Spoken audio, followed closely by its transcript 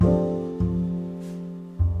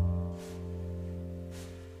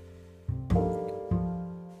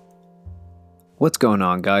What's going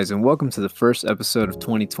on, guys, and welcome to the first episode of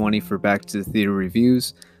 2020 for Back to the Theater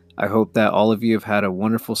Reviews. I hope that all of you have had a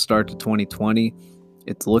wonderful start to 2020.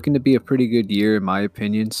 It's looking to be a pretty good year, in my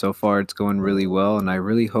opinion. So far, it's going really well, and I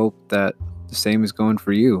really hope that the same is going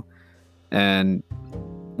for you. And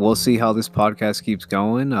we'll see how this podcast keeps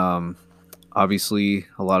going. Obviously,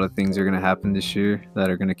 a lot of things are going to happen this year that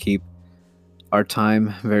are going to keep our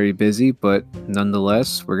time very busy, but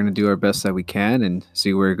nonetheless, we're going to do our best that we can and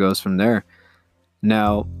see where it goes from there.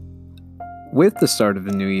 Now, with the start of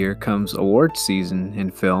the new year comes award season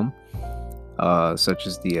in film, such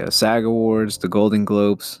as the SAG Awards, the Golden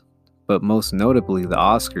Globes, but most notably the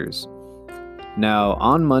Oscars. Now,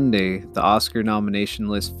 on Monday, the Oscar nomination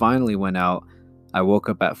list finally went out. I woke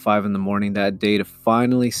up at 5 in the morning that day to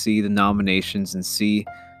finally see the nominations and see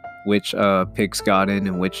which picks got in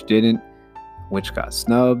and which didn't, which got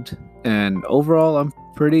snubbed. And overall, I'm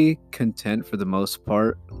pretty content for the most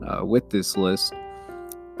part with this list.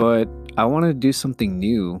 But I want to do something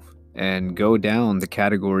new and go down the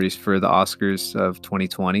categories for the Oscars of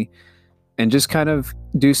 2020 and just kind of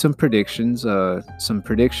do some predictions, some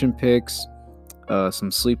prediction picks, some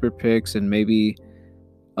sleeper picks, and maybe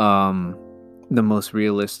the most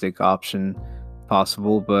realistic option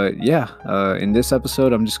possible. But yeah, in this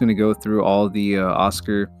episode, I'm just going to go through all the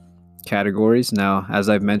Oscar categories. Now, as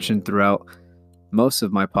I've mentioned throughout most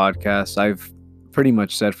of my podcasts, I've pretty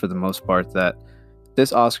much said for the most part that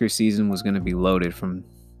this Oscar season was going to be loaded from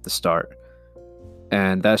the start.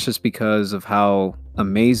 And that's just because of how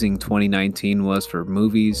amazing 2019 was for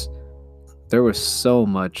movies. There was so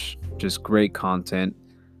much just great content.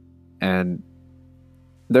 And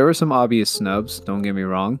there were some obvious snubs, don't get me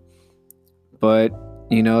wrong. But,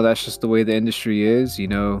 that's just the way the industry is.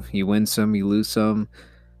 You win some, you lose some.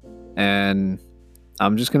 And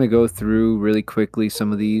I'm just going to go through really quickly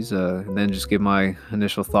some of these and then just give my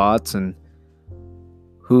initial thoughts and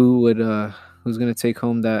who's going to take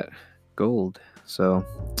home that gold. So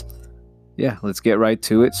yeah, let's get right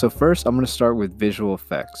to it. So first, I'm going to start with visual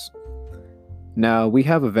effects. Now, we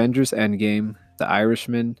have Avengers Endgame, The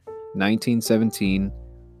Irishman, 1917,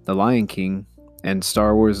 The Lion King, and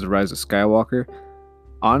Star Wars The Rise of Skywalker.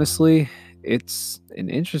 Honestly, it's an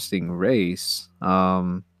interesting race, if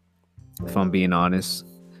I'm being honest.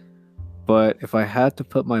 But if I had to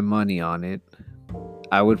put my money on it,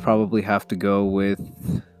 I would probably have to go with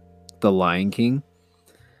The Lion King.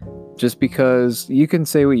 Just because you can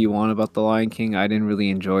say what you want about The Lion King. I didn't really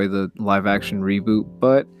enjoy the live action reboot,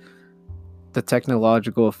 but the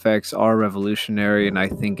technological effects are revolutionary, and I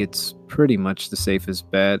think it's pretty much the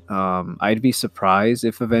safest bet. I'd be surprised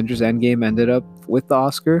if Avengers Endgame ended up with the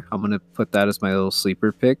Oscar. I'm going to put that as my little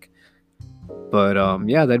sleeper pick. But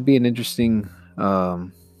yeah, that'd be an interesting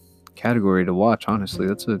category to watch, honestly.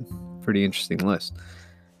 That's a pretty interesting list.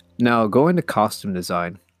 Now, going to costume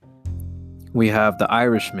design, we have The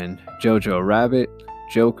Irishman, Jojo Rabbit,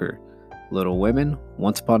 Joker, Little Women,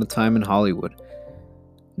 Once Upon a Time in Hollywood.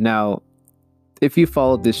 Now, if you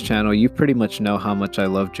followed this channel, you pretty much know how much I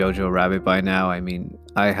love Jojo Rabbit by now. I mean,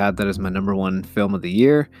 I had that as my number one film of the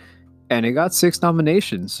year, and it got 6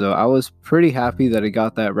 nominations, so I was pretty happy that it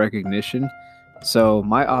got that recognition. So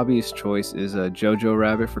my obvious choice is a Jojo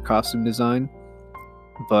Rabbit for costume design.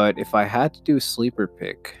 But if I had to do a sleeper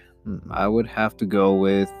pick, I would have to go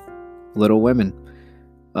with Little Women.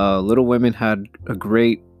 Little Women had a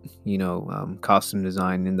great, costume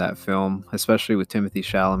design in that film, especially with Timothée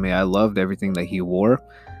Chalamet. I loved everything that he wore.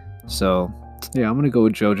 So, yeah, I'm going to go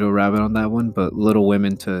with Jojo Rabbit on that one, but Little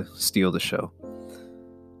Women to steal the show.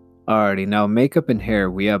 Alrighty, now makeup and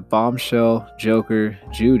hair. We have Bombshell, Joker,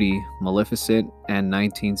 Judy, Maleficent, and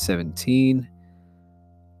 1917.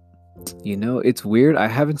 It's weird. I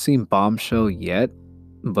haven't seen Bombshell yet,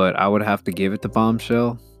 but I would have to give it to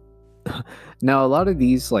Bombshell. Now, a lot of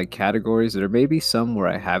these categories, there may be some where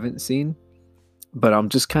I haven't seen, but I'm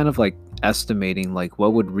just kind of estimating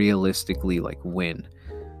what would realistically win.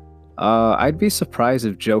 I'd be surprised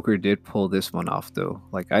if Joker did pull this one off though.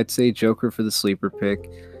 I'd say Joker for the sleeper pick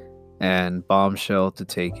and Bombshell to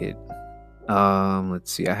take it.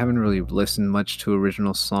 Let's see. I haven't really listened much to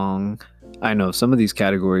original song. I know some of these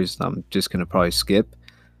categories I'm just gonna probably skip.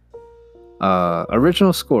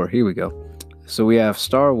 Original score, here we go. So we have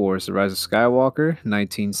Star Wars The Rise of Skywalker,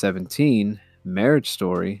 1917, Marriage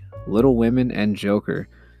Story, Little Women, and Joker.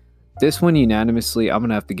 This one unanimously I'm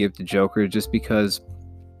gonna have to give to Joker, just because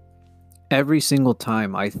every single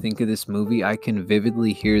time I think of this movie, I can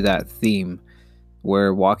vividly hear that theme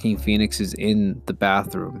where Joaquin Phoenix is in the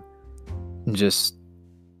bathroom just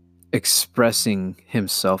expressing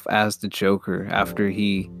himself as the Joker after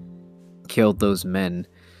he killed those men.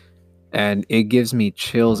 and it gives me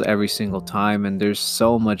chills every single time. And there's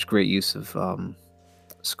so much great use of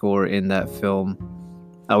score in that film.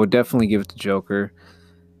 I would definitely give it to Joker.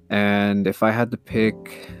 And if I had to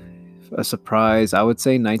pick a surprise, I would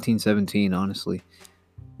say 1917, honestly.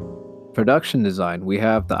 Production design, we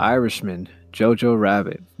have The Irishman, Jojo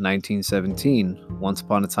Rabbit, 1917, Once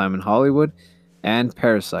Upon a Time in Hollywood, and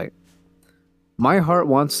Parasite. My heart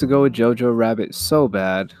wants to go with Jojo Rabbit so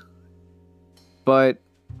bad, but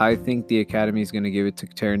I think the Academy is going to give it to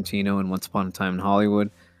Tarantino and Once Upon a Time in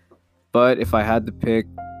Hollywood. But if I had to pick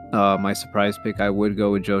my surprise pick, I would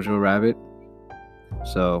go with Jojo Rabbit.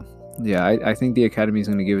 So, yeah, I think the Academy is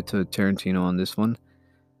going to give it to Tarantino on this one.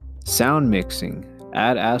 Sound mixing,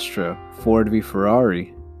 Ad Astra, Ford v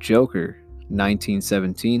Ferrari, Joker,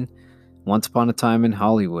 1917, Once Upon a Time in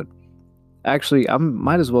Hollywood. Actually, I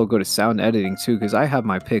might as well go to sound editing too, because I have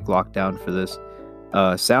my pick locked down for this.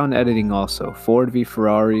 Sound editing also, Ford v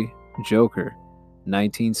Ferrari, Joker,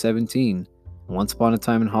 1917, Once Upon a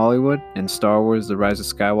Time in Hollywood, and Star Wars The Rise of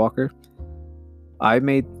Skywalker. I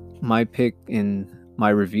made my pick in my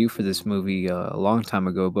review for this movie a long time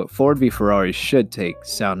ago, but Ford v Ferrari should take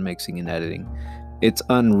sound mixing and editing. It's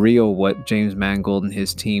unreal what James Mangold and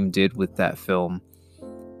his team did with that film,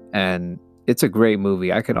 and it's a great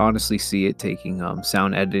movie. I could honestly see it taking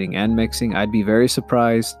sound editing and mixing. I'd be very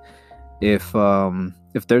surprised if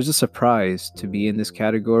there's a surprise to be in this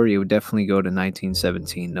category. It would definitely go to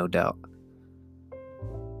 1917, no doubt.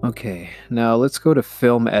 Okay, now let's go to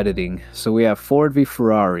film editing. So we have Ford v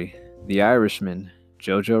Ferrari, The Irishman,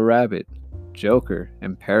 Jojo Rabbit, Joker,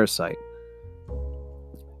 and Parasite.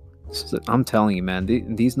 So I'm telling you, man,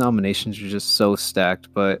 these nominations are just so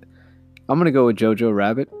stacked, but I'm going to go with Jojo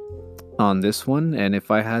Rabbit on this one. And if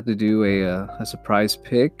I had to do a surprise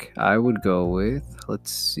pick, I would go with,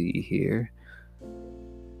 let's see here.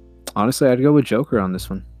 Honestly, I'd go with Joker on this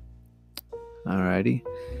one. Alrighty.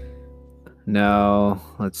 Now,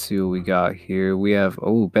 let's see what we got here. We have,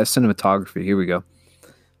 best cinematography. Here we go.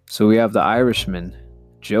 So we have The Irishman,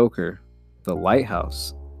 Joker, The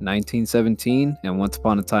Lighthouse, 1917, and Once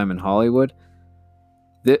Upon a Time in Hollywood.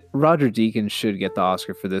 Roger Deakins should get the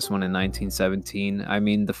Oscar for this one in 1917. I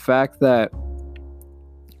mean, the fact that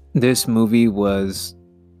this movie was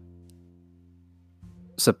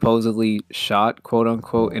supposedly shot, quote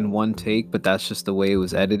unquote, in one take, but that's just the way it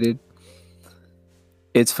was edited.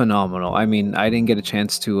 It's phenomenal. I mean, I didn't get a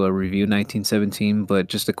chance to review 1917, but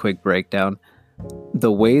just a quick breakdown.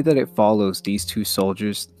 The way that it follows these two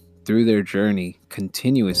soldiers through their journey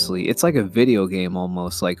continuously, it's like a video game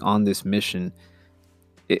almost, like on this mission.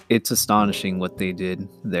 It's astonishing what they did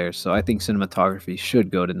there. So I think cinematography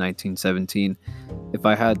should go to 1917. If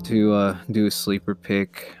I had to do a sleeper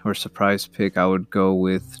pick or surprise pick, I would go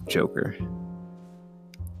with Joker.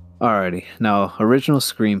 Alrighty, now original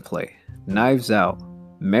screenplay, Knives Out,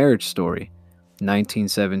 Marriage Story,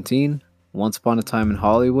 1917, Once Upon a Time in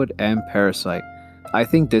Hollywood, and Parasite. I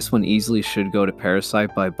think this one easily should go to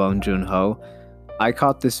Parasite by Bong Joon-ho. I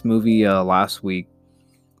caught this movie last week,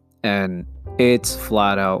 and it's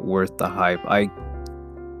flat out worth the hype.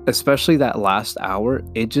 Especially that last hour,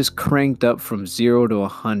 it just cranked up from 0 to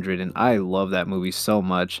 100, and I love that movie so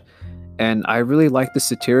much. And I really like the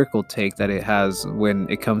satirical take that it has when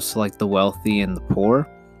it comes to like the wealthy and the poor.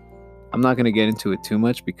 I'm not going to get into it too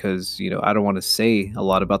much because, I don't want to say a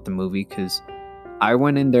lot about the movie because I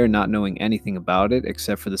went in there not knowing anything about it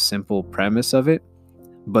except for the simple premise of it.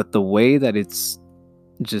 But the way that it's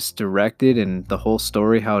just directed and the whole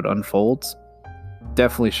story, how it unfolds,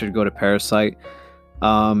 definitely should go to Parasite.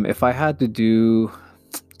 If I had to do,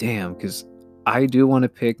 because I do want to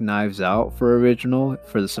pick Knives Out for original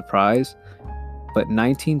for the surprise, but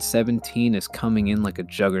 1917 is coming in like a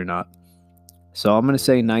juggernaut. So I'm going to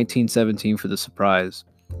say 1917 for the surprise.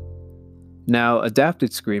 Now,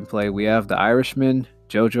 adapted screenplay, we have The Irishman,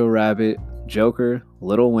 Jojo Rabbit, Joker,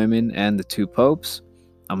 Little Women, and The Two Popes.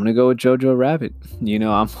 I'm going to go with Jojo Rabbit.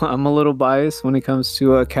 I'm a little biased when it comes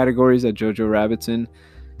to categories that Jojo Rabbit's in,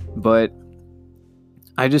 but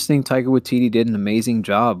I just think Taika Waititi did an amazing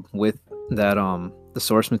job with that the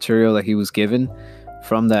source material that he was given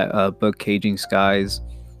from that book, Caging Skies,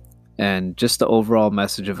 and just the overall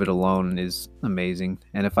message of it alone is amazing.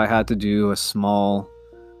 And if I had to do a small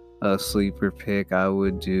sleeper pick, I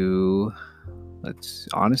would do,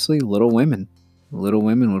 honestly, Little Women. Little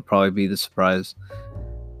Women would probably be the surprise.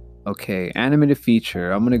 Okay, animated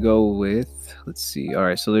feature. I'm going to go with, let's see. All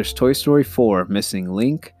right, so there's Toy Story 4, Missing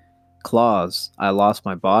Link, Klaus, I Lost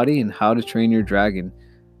My Body, and How to Train Your Dragon.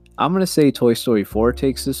 I'm going to say Toy Story 4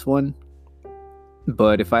 takes this one.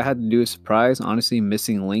 But if I had to do a surprise, honestly,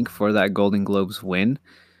 Missing Link for that Golden Globes win.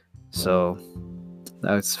 So,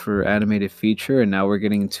 That's for animated feature, and now we're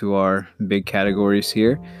getting into our big categories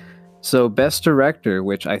here. So, Best Director,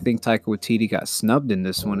 which I think Taika Waititi got snubbed in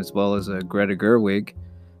this one, as well as Greta Gerwig.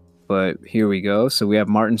 But here we go. So we have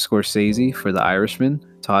Martin Scorsese for The Irishman,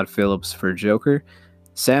 Todd Phillips for Joker,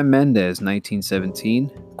 Sam Mendes, 1917,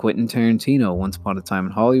 Quentin Tarantino, Once Upon a Time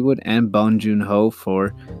in Hollywood, and Bong Joon-ho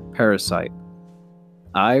for Parasite.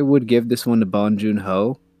 I would give this one to Bong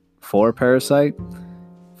Joon-ho for Parasite.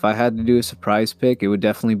 If I had to do a surprise pick, it would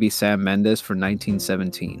definitely be Sam Mendes for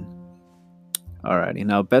 1917. Alrighty,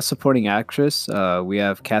 now Best Supporting Actress, we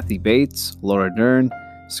have Kathy Bates, Laura Dern,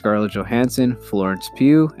 Scarlett Johansson, Florence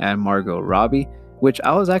Pugh, and Margot Robbie, which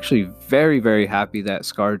I was actually very, very happy that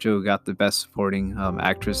ScarJo got the Best Supporting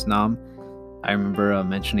Actress nom. I remember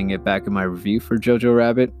mentioning it back in my review for Jojo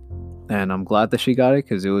Rabbit, and I'm glad that she got it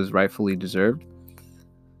because it was rightfully deserved.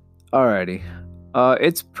 Alrighty.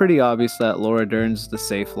 It's pretty obvious that Laura Dern's the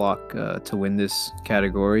safe lock to win this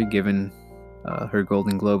category, given her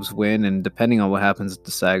Golden Globes win, and depending on what happens at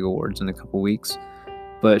the SAG Awards in a couple weeks.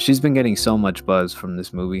 But she's been getting so much buzz from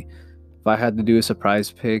this movie. If I had to do a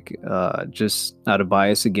surprise pick, just out of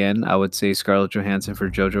bias again, I would say Scarlett Johansson for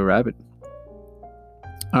Jojo Rabbit.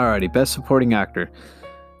 Alrighty, Best Supporting Actor.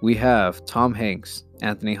 We have Tom Hanks,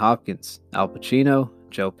 Anthony Hopkins, Al Pacino,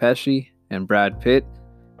 Joe Pesci, and Brad Pitt.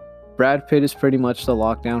 Brad Pitt is pretty much the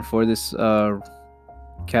lockdown for this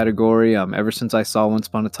category. Ever since I saw Once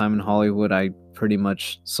Upon a Time in Hollywood, I pretty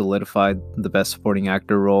much solidified the Best Supporting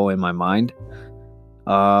Actor role in my mind.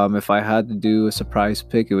 If I had to do a surprise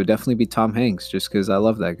pick, it would definitely be Tom Hanks, just because I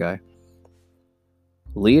love that guy.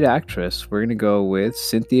 Lead actress, we're going to go with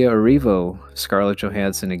Cynthia Erivo, Scarlett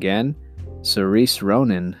Johansson again, Saoirse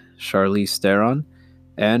Ronan, Charlize Theron,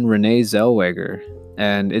 and Renee Zellweger.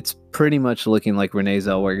 And it's pretty much looking like Renee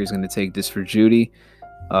Zellweger is going to take this for Judy.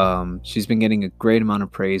 She's been getting a great amount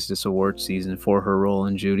of praise this award season for her role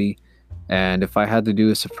in Judy. And if I had to do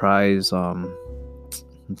a surprise,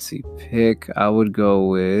 pick, I would go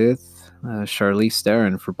with Charlize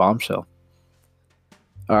Theron for Bombshell.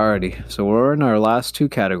 Alrighty, so we're in our last two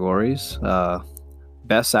categories.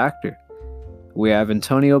 Best Actor. We have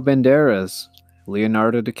Antonio Banderas,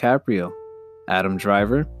 Leonardo DiCaprio, Adam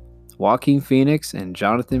Driver, Joaquin Phoenix, and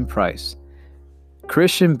Jonathan Pryce.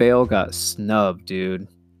 Christian Bale got snubbed, dude.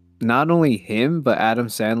 Not only him, but Adam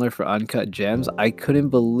Sandler for Uncut Gems. I couldn't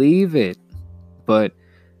believe it. But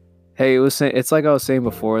hey, it's like I was saying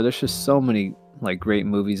before, there's just so many great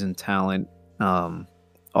movies and talent.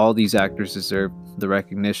 All these actors deserve the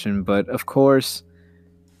recognition, but of course,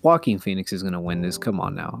 Joaquin Phoenix is going to win this. Come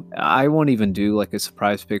on now. I won't even do a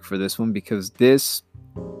surprise pick for this one because this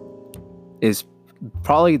is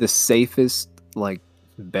probably the safest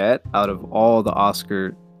bet out of all the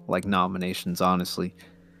Oscar nominations, honestly.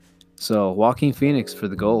 So Joaquin Phoenix for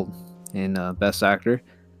the gold in Best Actor.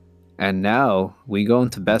 And now we go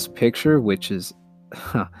into Best Picture, which is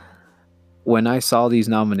when I saw these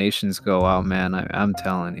nominations go out, man, I'm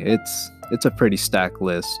telling you, it's a pretty stacked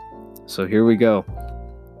list. So here we go.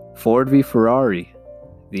 Ford v Ferrari,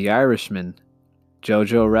 The Irishman,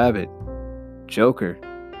 Jojo Rabbit, Joker,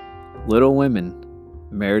 Little Women,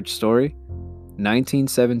 Marriage Story,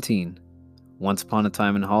 1917, Once Upon a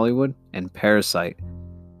Time in Hollywood, and Parasite.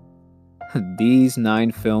 These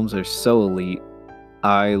 9 films are so elite.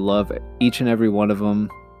 I love each and every one of them.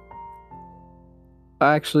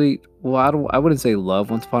 Actually, well, I wouldn't say love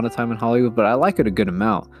Once Upon a Time in Hollywood, but I like it a good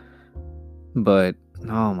amount. But,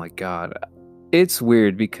 oh my god. It's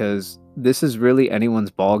weird because this is really anyone's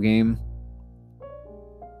ball game.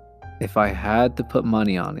 If I had to put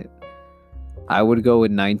money on it, I would go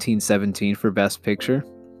with 1917 for Best Picture.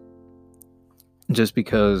 Just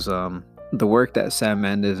because the work that Sam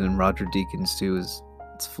Mendes and Roger Deakins do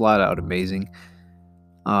it's flat out amazing.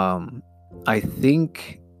 I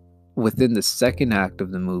think within the second act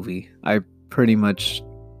of the movie, I pretty much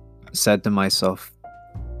said to myself,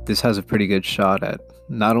 this has a pretty good shot at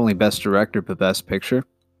not only Best Director, but Best Picture.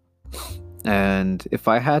 And if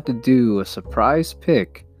I had to do a surprise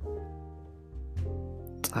pick,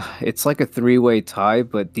 it's like a 3-way tie,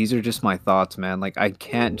 but these are just my thoughts, man. I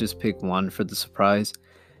can't just pick one for the surprise.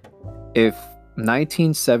 If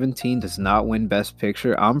 1917 does not win Best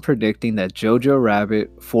Picture, I'm predicting that Jojo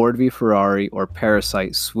Rabbit, Ford v Ferrari, or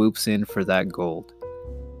Parasite swoops in for that gold.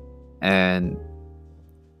 And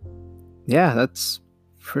yeah, that's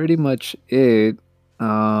pretty much it.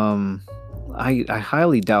 I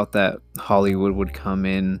highly doubt that Hollywood would come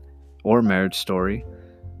in, or Marriage Story.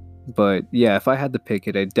 But yeah, if I had to pick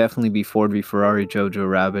it, I'd definitely be Ford v Ferrari, Jojo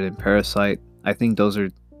Rabbit, and Parasite. I think those are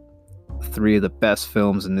 3 of the best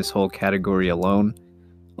films in this whole category alone,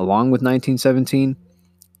 along with 1917.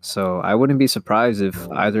 So I wouldn't be surprised if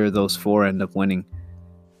either of those four end up winning.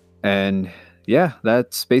 And yeah,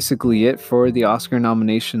 that's basically it for the Oscar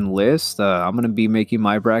nomination list. I'm going to be making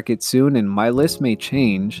my bracket soon, and my list may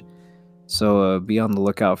change. So be on the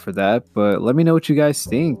lookout for that. But let me know what you guys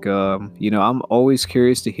think. I'm always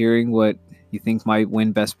curious to hearing what you think might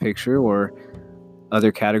win Best Picture or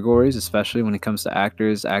other categories, especially when it comes to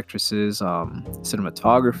actors, actresses,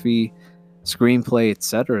 cinematography, screenplay,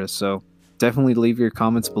 etc. So definitely leave your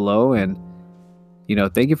comments below. And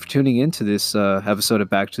thank you for tuning in to this episode of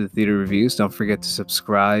Back to the Theater Reviews. Don't forget to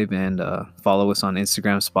subscribe and follow us on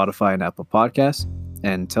Instagram, Spotify, and Apple Podcasts.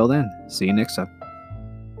 And until then, see you next time.